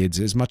my kids.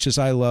 As much as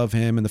I love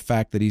him and the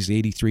fact that he's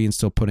 83 and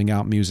still putting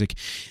out music,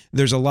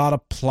 there's a lot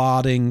of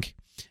plodding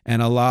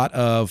and a lot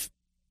of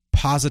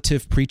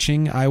positive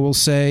preaching, I will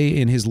say,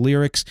 in his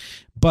lyrics.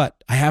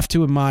 But I have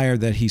to admire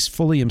that he's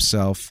fully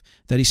himself,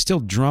 that he's still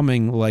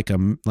drumming like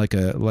an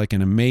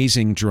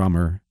amazing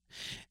drummer.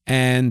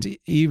 And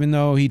even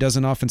though he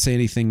doesn't often say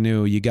anything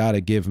new, you got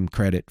to give him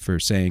credit for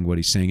saying what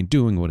he's saying and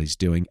doing what he's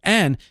doing.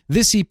 And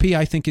this EP,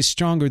 I think, is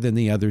stronger than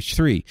the other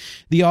 3.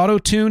 The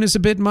auto-tune is a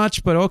bit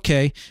much, but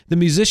okay. The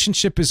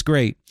musicianship is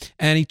great,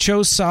 and he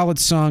chose solid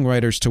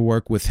songwriters to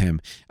work with him.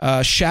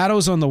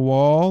 Shadows on the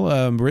Wall,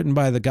 written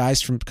by a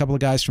couple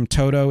of guys from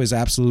Toto, is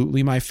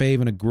absolutely my fave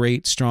and a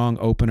great, strong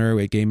opener.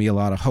 It gave me a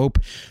lot of hope.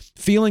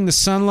 Feeling the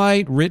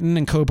Sunlight, written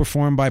and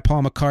co-performed by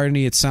Paul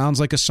McCartney. It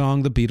sounds like a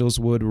song the Beatles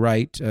would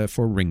write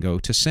for Ringo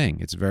to sing.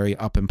 It's very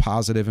up and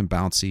positive and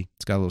bouncy.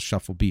 It's got a little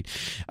shuffle beat.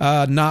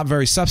 Not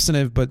very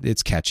substantive, but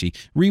it's catchy.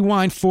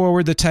 Rewind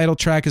Forward, the title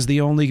track, is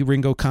the only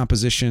Ringo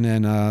composition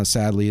and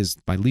sadly is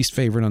my least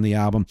favorite on the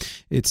album.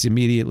 It's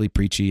immediately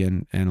preachy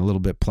and a little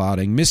bit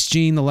plodding. Miss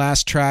Jean, the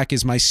last track,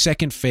 is my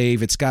second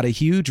fave. It's got a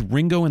huge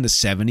Ringo in the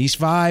 70s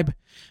vibe,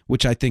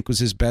 which I think was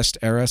his best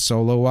era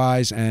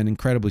solo-wise, and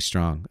incredibly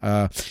strong.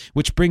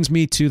 Which brings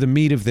me to the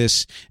meat of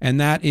this, and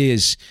that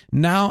is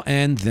Now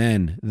and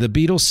Then, the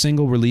Beatles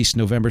single released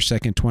November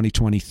 2nd,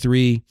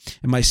 2023.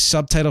 And my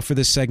subtitle for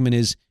this segment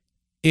is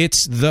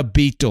It's the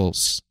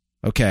Beatles.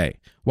 Okay,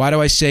 why do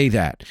I say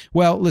that?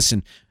 Well,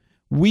 listen,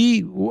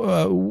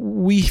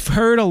 we've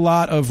heard a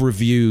lot of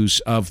reviews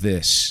of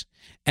this,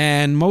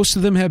 and most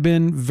of them have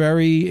been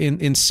very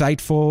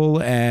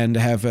insightful and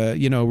have,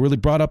 really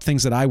brought up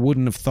things that I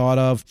wouldn't have thought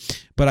of.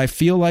 But I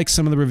feel like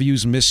some of the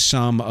reviews miss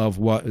some of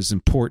what is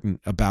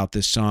important about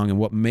this song and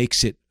what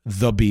makes it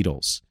the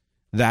Beatles.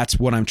 That's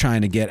what I'm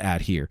trying to get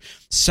at here.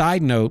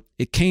 Side note,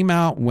 it came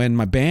out when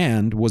my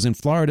band was in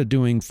Florida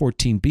doing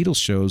 14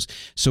 Beatles shows,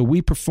 so we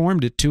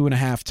performed it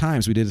 2.5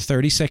 times. We did a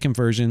 30-second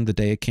version the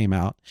day it came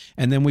out,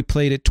 and then we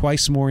played it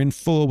twice more in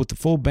full with the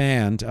full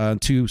band on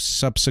 2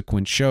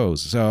 subsequent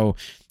shows. So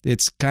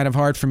it's kind of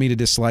hard for me to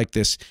dislike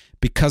this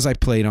because I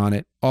played on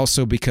it,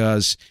 also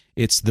because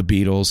it's the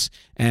Beatles,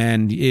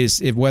 and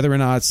whether or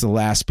not it's the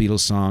last Beatles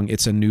song,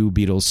 it's a new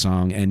Beatles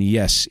song, and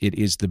yes, it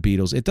is the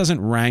Beatles. It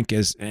doesn't rank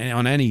as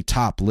on any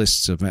top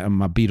lists of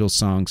my Beatles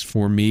songs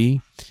for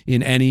me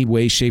in any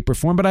way, shape, or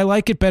form, but I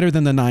like it better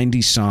than the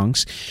 90s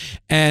songs,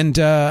 and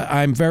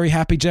I'm very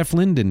happy Jeff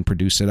Lynne didn't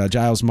produce it.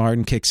 Giles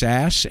Martin kicks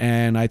ass,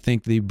 and I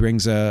think he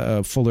brings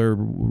a fuller,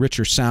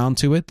 richer sound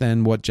to it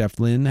than what Jeff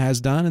Lynne has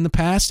done in the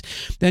past,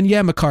 and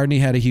yeah, McCartney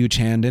had a huge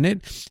hand in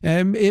it.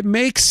 It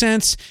makes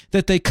sense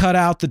that they cut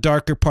out the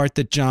darker part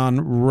that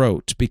John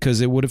wrote,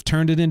 because it would have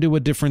turned it into a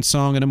different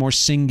song and a more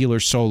singular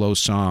solo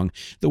song.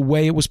 The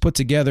way it was put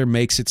together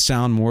makes it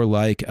sound more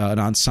like an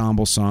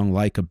ensemble song,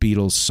 like a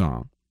Beatles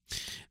song.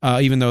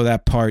 Even though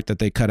that part that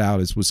they cut out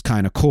was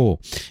kind of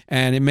cool.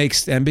 And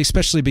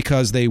especially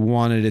because they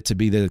wanted it to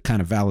be the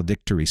kind of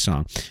valedictory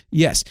song.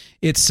 Yes,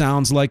 it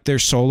sounds like their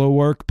solo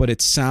work, but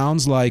it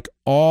sounds like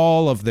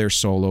all of their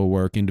solo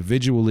work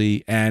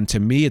individually. And to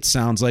me, it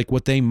sounds like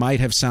what they might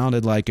have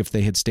sounded like if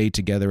they had stayed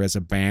together as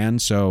a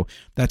band. So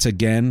that's,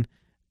 again,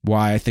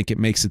 why I think it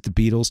makes it the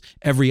Beatles.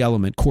 Every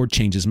element, chord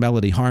changes,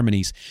 melody,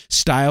 harmonies,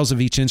 styles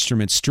of each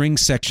instrument, string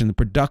section, the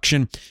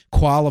production,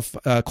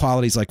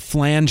 qualities like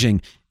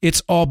flanging,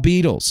 it's all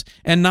Beatles.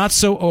 And not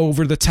so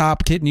over the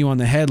top, hitting you on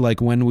the head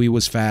like When We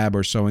Was Fab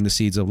or Sowing the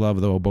Seeds of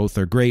Love, though both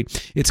are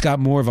great. It's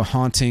got more of a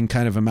haunting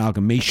kind of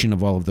amalgamation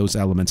of all of those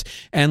elements.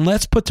 And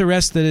let's put to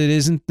rest that it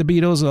isn't the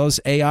Beatles, all this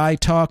AI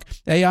talk.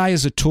 AI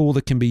is a tool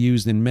that can be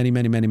used in many,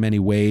 many, many, many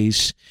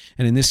ways.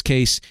 And in this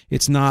case,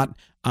 it's not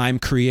I'm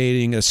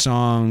creating a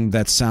song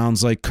that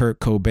sounds like Kurt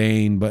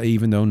Cobain, but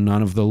even though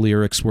none of the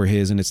lyrics were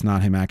his and it's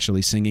not him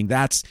actually singing,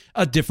 that's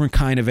a different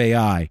kind of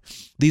AI.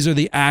 These are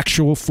the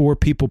actual 4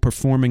 people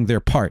performing their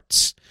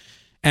parts.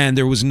 And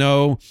there was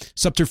no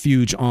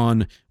subterfuge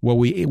on, well,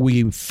 we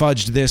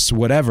fudged this,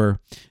 whatever.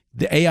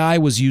 The AI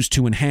was used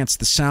to enhance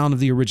the sound of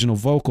the original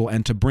vocal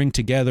and to bring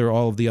together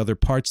all of the other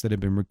parts that have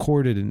been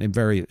recorded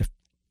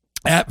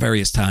at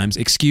various times.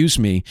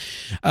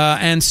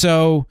 And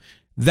so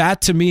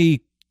that, to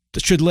me,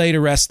 should lay to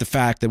rest the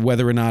fact that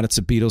whether or not it's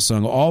a Beatles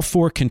song, all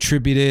 4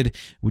 contributed.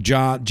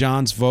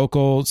 John's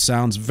vocal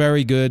sounds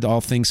very good,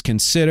 all things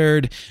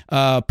considered.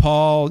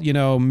 Paul,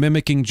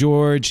 mimicking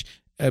George,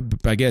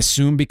 I guess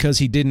soon because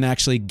he didn't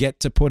actually get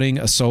to putting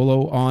a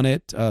solo on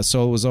it.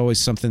 Solo was always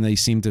something they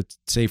seemed to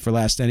save for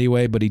last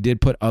anyway, but he did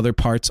put other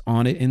parts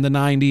on it in the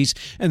 90s.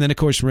 And then, of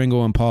course,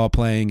 Ringo and Paul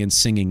playing and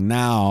singing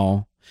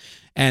Now.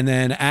 And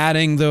then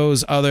adding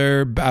those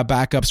other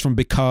backups from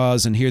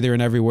Because and Here, There,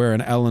 and Everywhere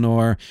and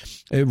Eleanor,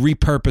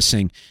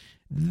 repurposing.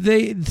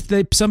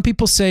 Some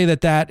people say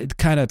that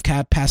kind of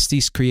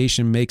pastiche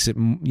creation makes it,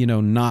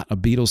 not a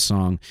Beatles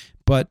song.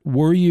 But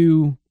were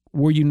you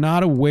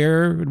not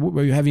aware?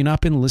 Have you not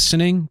been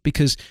listening?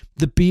 Because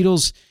the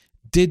Beatles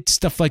did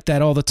stuff like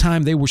that all the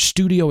time. They were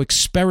studio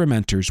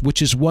experimenters, which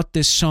is what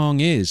this song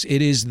is.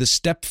 It is the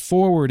step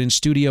forward in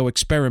studio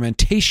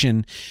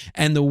experimentation,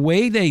 and the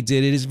way they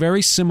did it is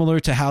very similar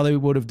to how they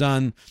would have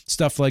done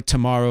stuff like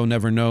Tomorrow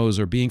Never Knows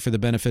or Being for the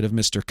Benefit of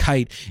Mr.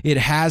 Kite. It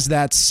has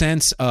that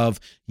sense of,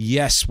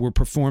 yes, we're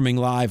performing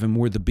live and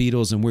we're the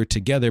Beatles and we're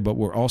together, but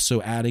we're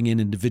also adding in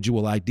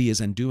individual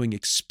ideas and doing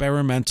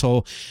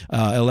experimental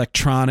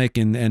electronic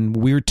and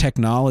weird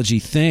technology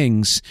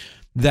things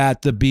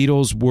that the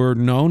Beatles were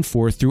known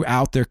for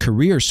throughout their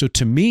career. So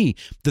to me,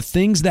 the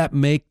things that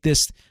make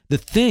this the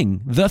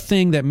thing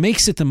that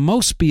makes it the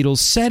most Beatles,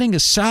 setting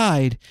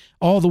aside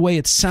all the way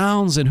it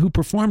sounds and who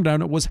performed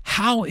on it, was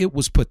how it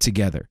was put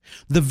together.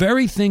 The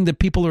very thing that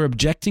people are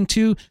objecting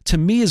to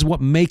me, is what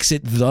makes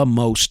it the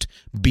most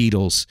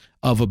Beatles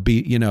of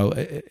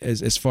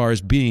as far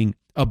as being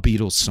a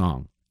Beatles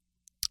song.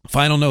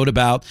 Final note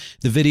about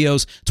the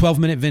videos.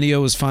 12-minute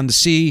video was fun to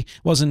see.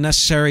 Wasn't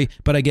necessary,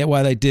 but I get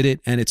why they did it,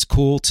 and it's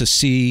cool to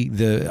see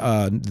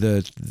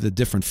the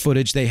different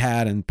footage they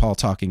had and Paul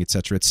talking,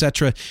 etc.,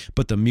 etc.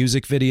 But the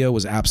music video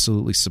was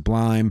absolutely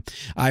sublime.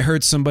 I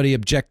heard somebody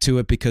object to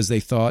it because they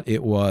thought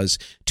it was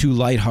too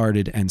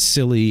lighthearted and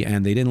silly,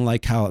 and they didn't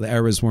like how the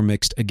eras were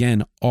mixed.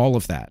 Again, all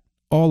of that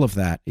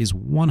is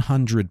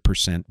 100%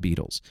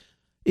 Beatles.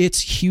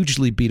 It's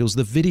hugely Beatles.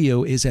 The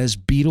video is as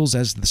Beatles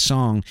as the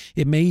song.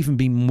 It may even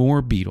be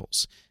more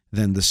Beatles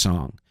than the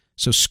song.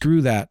 So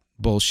screw that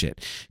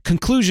bullshit.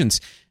 Conclusions.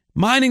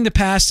 Mining the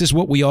past is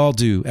what we all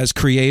do as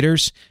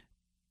creators.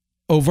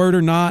 Overt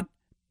or not,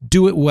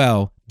 do it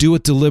well. Do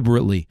it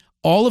deliberately.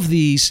 All of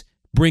these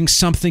bring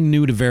something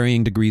new to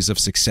varying degrees of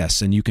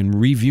success, and you can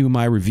review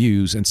my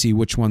reviews and see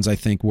which ones I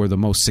think were the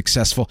most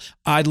successful.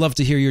 I'd love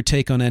to hear your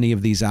take on any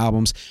of these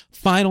albums.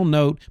 Final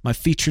note, my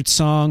featured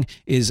song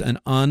is an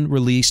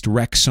unreleased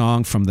rec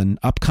song from the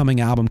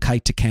upcoming album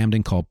Kite to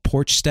Camden called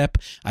Porch Step.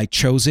 I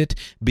chose it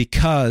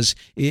because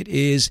it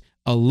is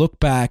a look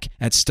back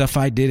at stuff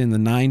I did in the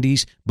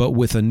 90s, but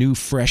with a new,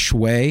 fresh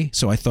way.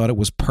 So I thought it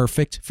was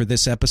perfect for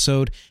this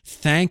episode.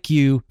 Thank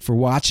you for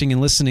watching and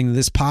listening to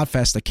this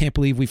PODFAST. I can't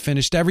believe we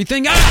finished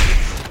everything.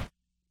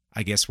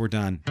 I guess we're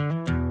done.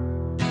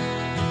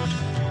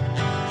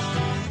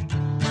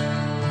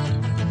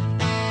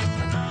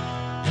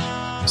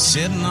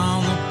 Sitting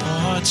on the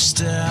porch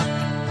step,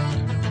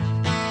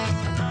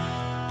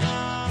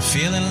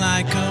 feeling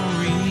like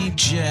a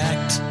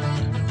reject.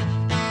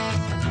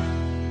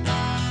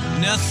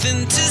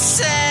 Nothing to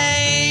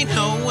say,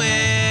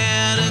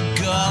 nowhere to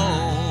go.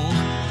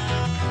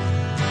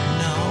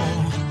 No,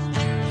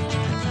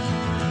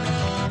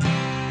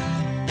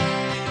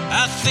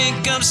 I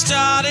think I'm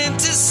starting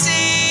to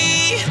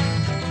see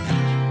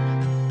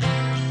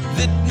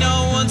that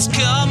no one's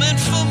coming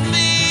for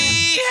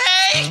me.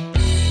 Hey!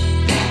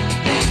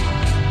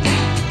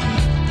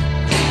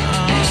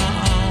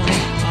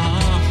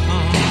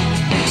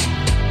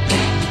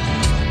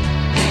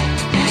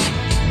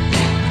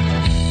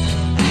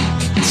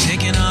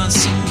 Taking on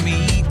some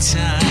me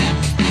time,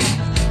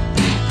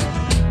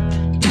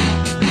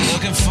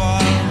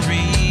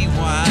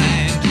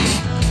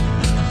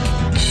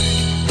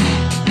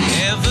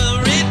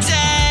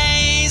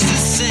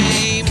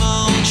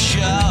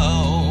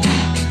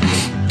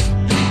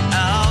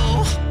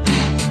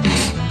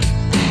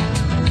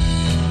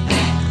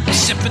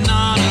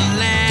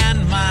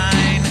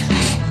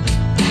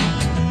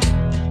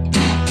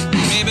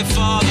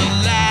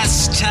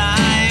 this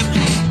time.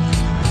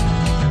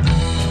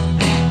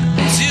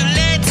 Too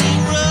late to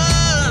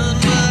run,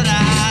 but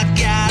I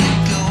gotta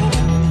go.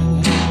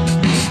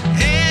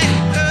 Hey,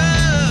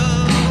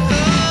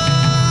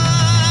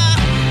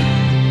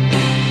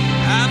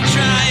 I'm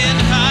trying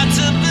hard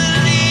to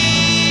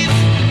believe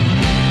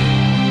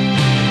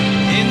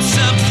in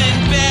something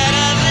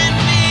better than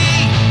me.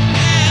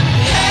 And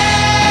hey,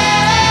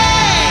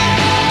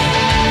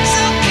 it's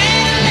okay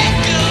to let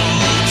go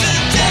of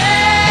today.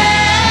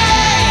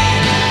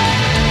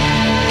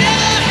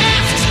 Never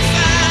have to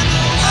find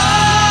the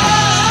one.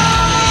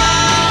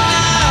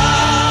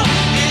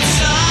 It's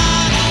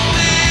on the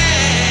way.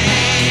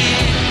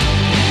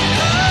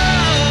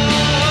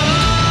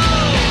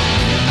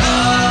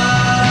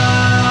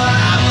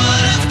 I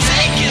would have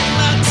taken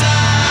my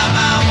time.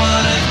 I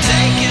would have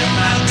taken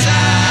my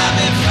time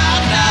if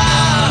I'd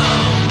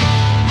known.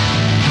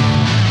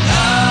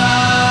 I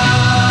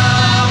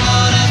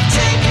would have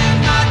taken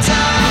my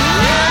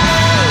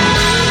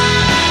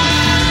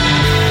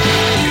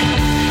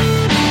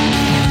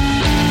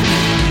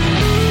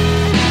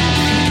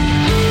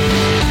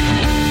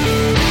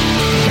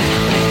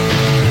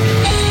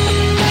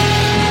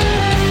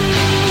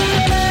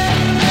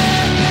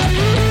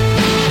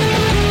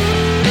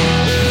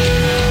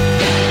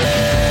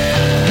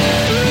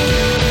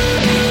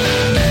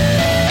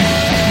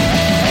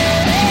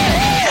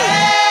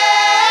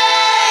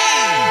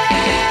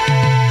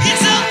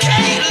It's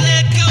okay to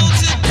let go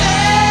today.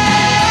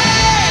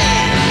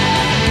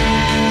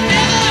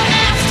 Never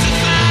have to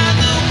find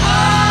the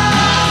one.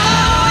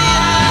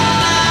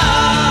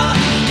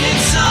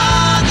 It's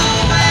on the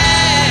way.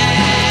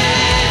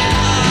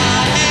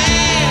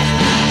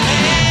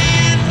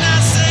 And I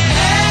say,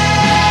 hey,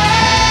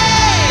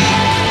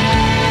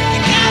 you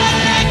gotta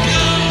let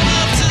go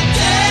of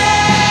today.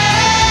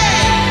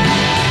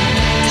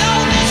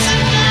 Don't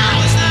listen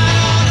now, it's not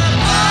all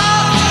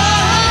about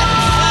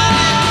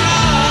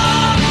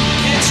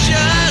it's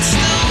just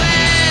the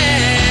way.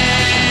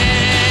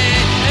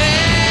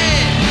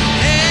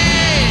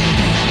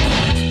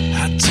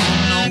 I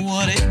don't know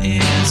what it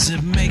is.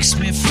 It makes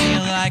me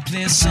feel like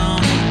this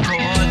on the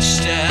porch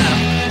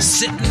step,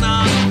 sitting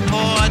on the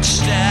porch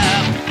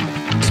step.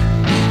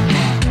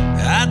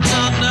 I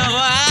don't know.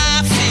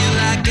 I feel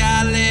like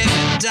I live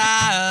and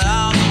die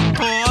on the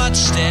porch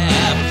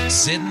step,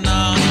 sitting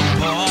on the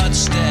porch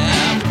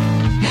step.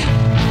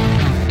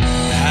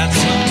 I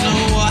don't know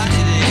what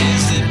it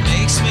is that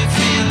makes me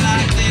feel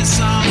like this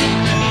on the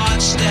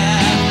porch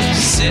step,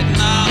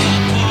 sitting on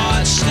the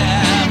porch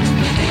step.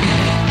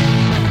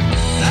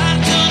 I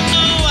don't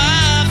know why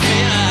I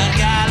feel like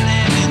I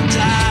live and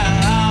die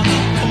on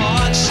the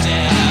porch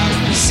step,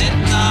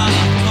 sitting on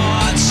the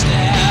porch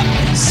step,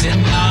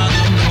 sitting on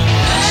the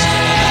porch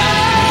step.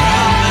 We're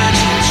all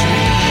magic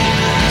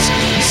dreamers,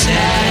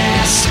 sad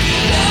ass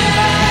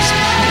schemers,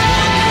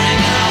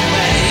 wandering our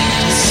way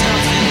to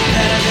something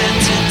better than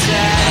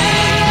today.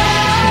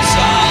 It's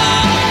all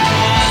on the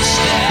porch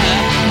step,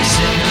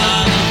 sitting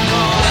on the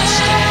porch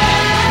step,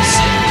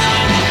 sitting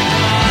on the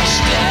porch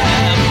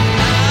step.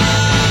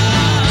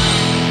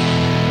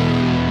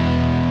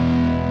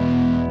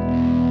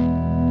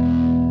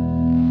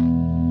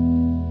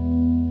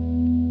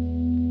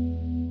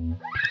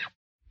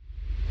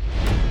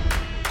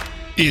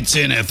 It's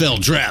NFL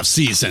draft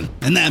season,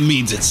 and that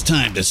means it's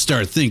time to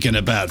start thinking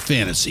about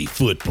fantasy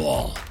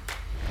football.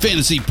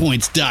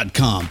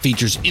 FantasyPoints.com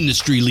features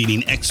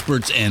industry-leading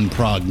experts and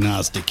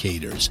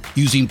prognosticators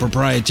using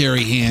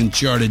proprietary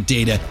hand-charted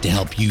data to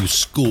help you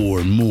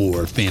score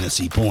more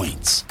fantasy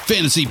points.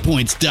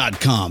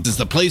 FantasyPoints.com is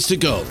the place to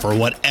go for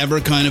whatever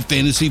kind of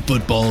fantasy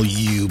football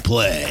you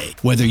play.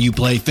 Whether you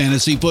play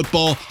fantasy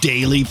football,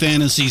 daily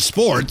fantasy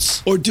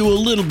sports, or do a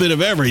little bit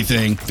of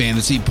everything,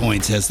 Fantasy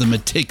Points has the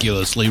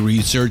meticulously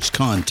researched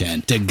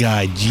content to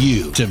guide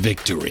you to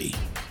victory.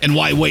 And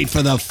why wait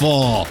for the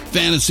fall?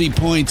 Fantasy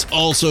Points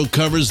also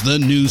covers the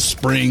new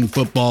spring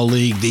football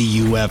league, the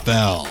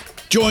UFL.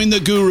 Join the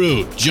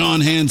guru,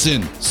 John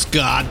Hansen,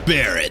 Scott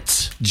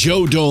Barrett,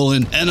 Joe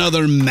Dolan, and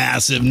other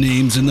massive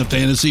names in the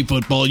fantasy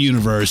football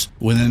universe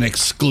with an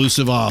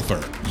exclusive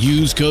offer.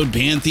 Use code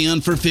Pantheon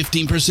for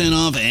 15%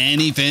 off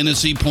any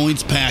Fantasy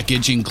Points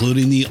package,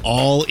 including the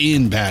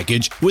all-in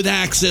package, with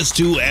access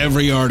to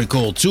every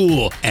article,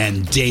 tool,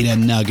 and data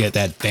nugget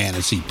that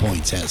Fantasy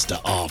Points has to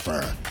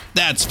offer.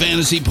 That's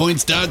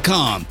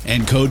FantasyPoints.com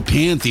and code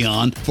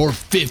Pantheon for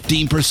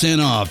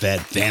 15% off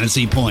at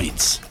Fantasy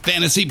Points.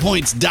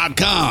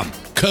 FantasyPoints.com,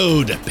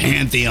 code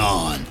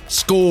Pantheon.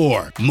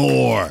 Score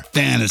more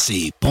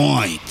fantasy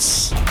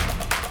points.